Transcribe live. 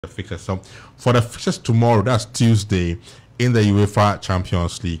the fixtures. So for the fixtures tomorrow, that's Tuesday, in the UEFA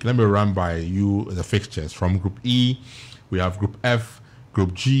Champions League. Let me run by you the fixtures. From Group E, we have Group F,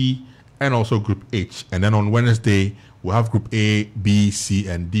 Group G, and also Group H. And then on Wednesday, we'll have Group A, B, C,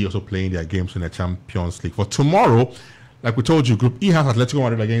 and D also playing their games in the Champions League. For tomorrow, like we told you, Group E has Atletico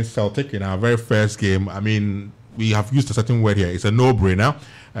Madrid against Celtic in our very first game. I mean, we have used a certain word here. It's a no-brainer.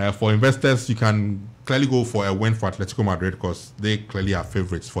 For investors, you can clearly go for a win for Atletico Madrid because they clearly are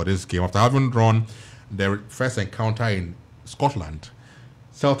favourites for this game. After having drawn their first encounter in Scotland,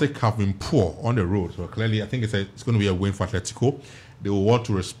 Celtic have been poor on the road. So clearly, I think it's going to be a win for Atletico. They will want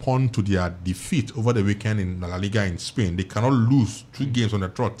to respond to their defeat over the weekend in La Liga in Spain. They cannot lose 2 games on the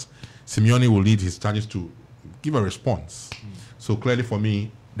trot. Simeone will need his charges to give a response. So clearly for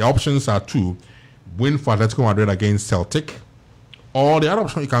me, the options are 2. Win for Atletico Madrid against Celtic, or the other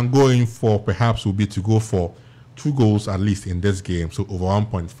option you can go in for perhaps will be to go for 2 goals at least in this game, so over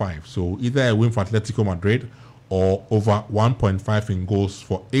 1.5. So either a win for Atletico Madrid or over 1.5 in goals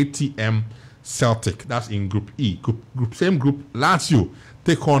for ATM Celtic. That's in Group E. Same group, Lazio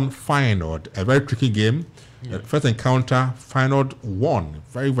take on Feyenoord, a very tricky game. Yeah. First encounter, Feyenoord won.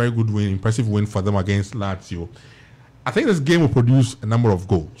 Very, very good win, impressive win for them against Lazio. I think this game will produce a number of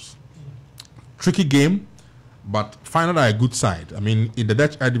goals. Tricky game, but Feyenoord are a good side. I mean, in the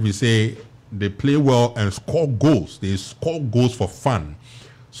Dutch Eredivisie, they play well and score goals. They score goals for fun.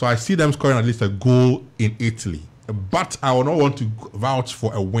 So I see them scoring at least a goal in Italy. But I will not want to vouch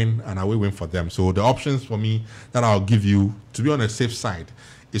for a win, and away win for them. So the options for me that I'll give you, to be on the safe side,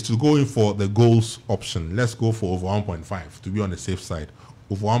 is to go in for the goals option. Let's go for over 1.5 to be on the safe side.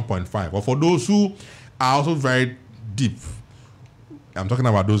 Over 1.5. Or for those who are also very deep, I'm talking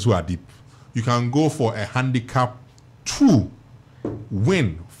about those who are deep, you can go for a handicap 2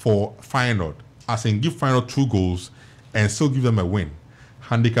 win for Feyenoord, as in give Feyenoord 2 goals and still give them a win.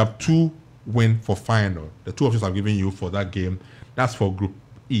 Handicap 2 win for Feyenoord. The 2 options I've given you for that game. That's for Group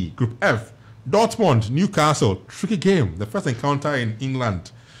E. Group F, Dortmund, Newcastle, tricky game. The first encounter in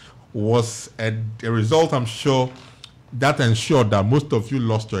England was a result, I'm sure, that ensured that most of you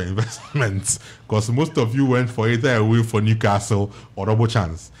lost your investments because most of you went for either a win for Newcastle or double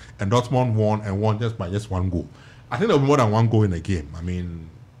chance. And Dortmund won just by 1 goal. I think there will be more than 1 goal in the game. I mean,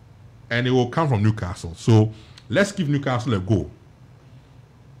 and it will come from Newcastle. So let's give Newcastle a go.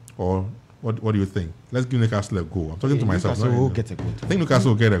 Or what do you think? Let's give Newcastle a go. I'm talking to myself. Newcastle will get a goal. I think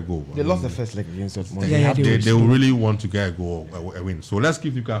Newcastle will get a goal. They lost the first leg against Dortmund. They will really want to get a goal, a win. So let's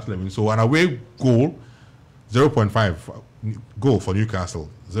give Newcastle a win. So an away goal, 0.5 goal for Newcastle.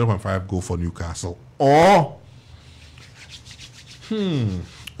 0.5 goal for Newcastle. Or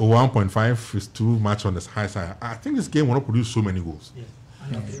 1.5 is too much on the high side. I think this game will not produce so many goals.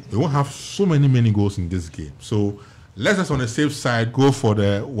 They won't have so many goals in this game. So let's just on the safe side go for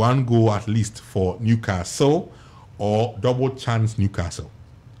the 1 goal at least for Newcastle, or double chance Newcastle.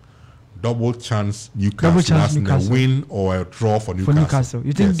 Double chance Newcastle as in a win or a draw for Newcastle.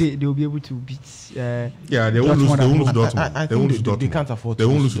 You think they will be able to beat? Yeah, they won't lose Dortmund. I think they can't afford to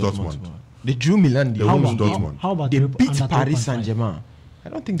lose Dortmund. They drew Milan. They won't lose Dortmund. How about they beat Paris Saint-Germain? I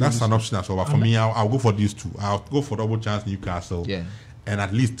don't think that's an option as well. But for me, I'll go for these 2. I'll go for double chance Newcastle, and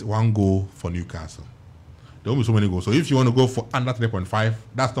at least 1 goal for Newcastle. There won't be so many goals. So if you want to go for under 3.5,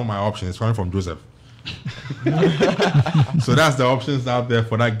 that's not my option. It's coming from Joseph. So that's the options out there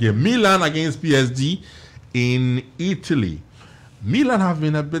for that game. Milan against PSG in Italy. Milan have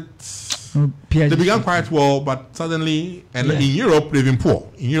been a bit... they began quite well, but suddenly... And in Europe, they've been poor.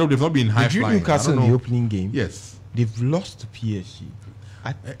 In Europe, they've not been high flying. Newcastle in the opening game? Yes. They've lost to PSG.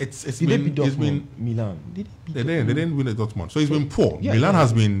 It's been Milan. They didn't win the Dortmund, so it's been poor. Milan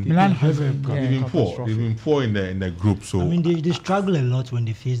has been. Milan has been poor. They've been poor in the group. So I mean, they struggle a lot when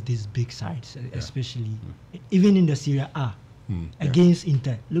they face these big sides, especially even in the Serie A against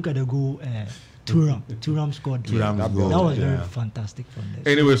Inter. Look at the goal. Thuram scored. That was very fantastic from them.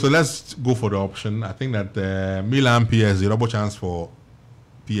 Anyway, so let's go for the option. I think that Milan PSG, double chance for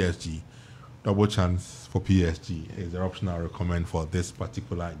PSG. Double chance for PSG is the option I recommend for this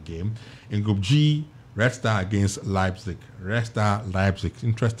particular game. In Group G, Red Star against Leipzig. Red Star, Leipzig.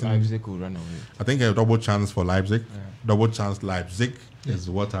 Interesting. Leipzig will run away. I think a double chance for Leipzig. Double chance Leipzig is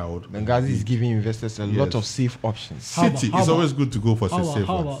what I would... Benghazi is giving investors a lot of safe options. City, it's always good to go for safe ones.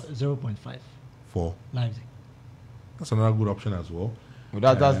 How about 0.5 for Leipzig? That's another good option as well.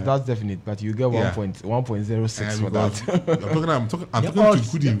 Well, that's definite, but you get 1.06 for that. I'm talking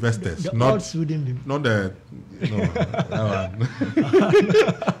to good investors, not the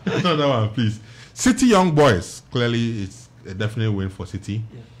not that one, please. City Young Boys, clearly it's a definite win for City.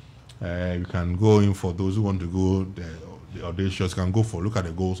 You can go in for those who want to go the audacious, you can go for, look at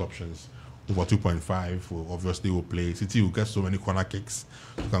the goals options. Over 2.5, obviously will play. City will get so many corner kicks.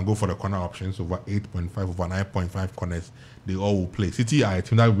 You can go for the corner options, over 8.5, over 9.5 corners. They all will play. City are a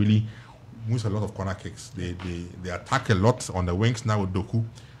team that really moves a lot of corner kicks. They attack a lot on the wings now with Doku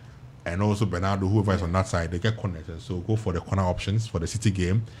and also Bernardo, whoever is on that side. They get corners. And so go for the corner options for the City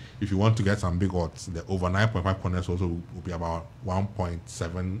game. If you want to get some big odds, the over 9.5 corners also will be about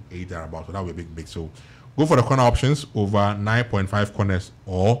 1.78 thereabouts. So that will be big. So go for the corner options over 9.5 corners,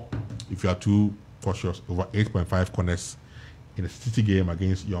 or if you are too cautious, over 8.5 corners in the City game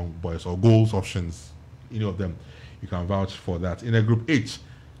against Young Boys, or goals options, any of them, you can vouch for that. In the Group H,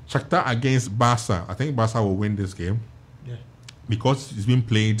 Shakhtar against Barca. I think Barca will win this game because it's been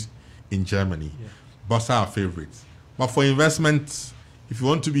played in Germany. Barca are favorites. But for investment, if you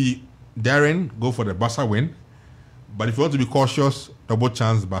want to be daring, go for the Barca win. But if you want to be cautious, double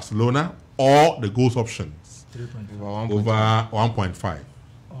chance Barcelona or the goals options. 3.5. Over 1.5.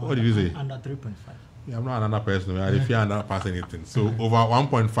 What did you say? Under 3.5. Yeah, I'm not another person. If you're another person, anything. So over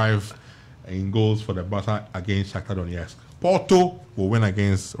 1.5 in goals for the Barca against Shakhtar Donetsk. Porto will win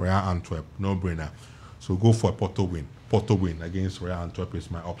against Real Antwerp. No brainer. So go for a Porto win. Porto win against Real Antwerp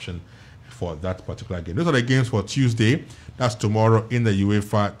is my option for that particular game. Those are the games for Tuesday. That's tomorrow in the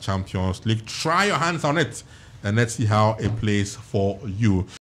UEFA Champions League. Try your hands on it and let's see how it plays for you.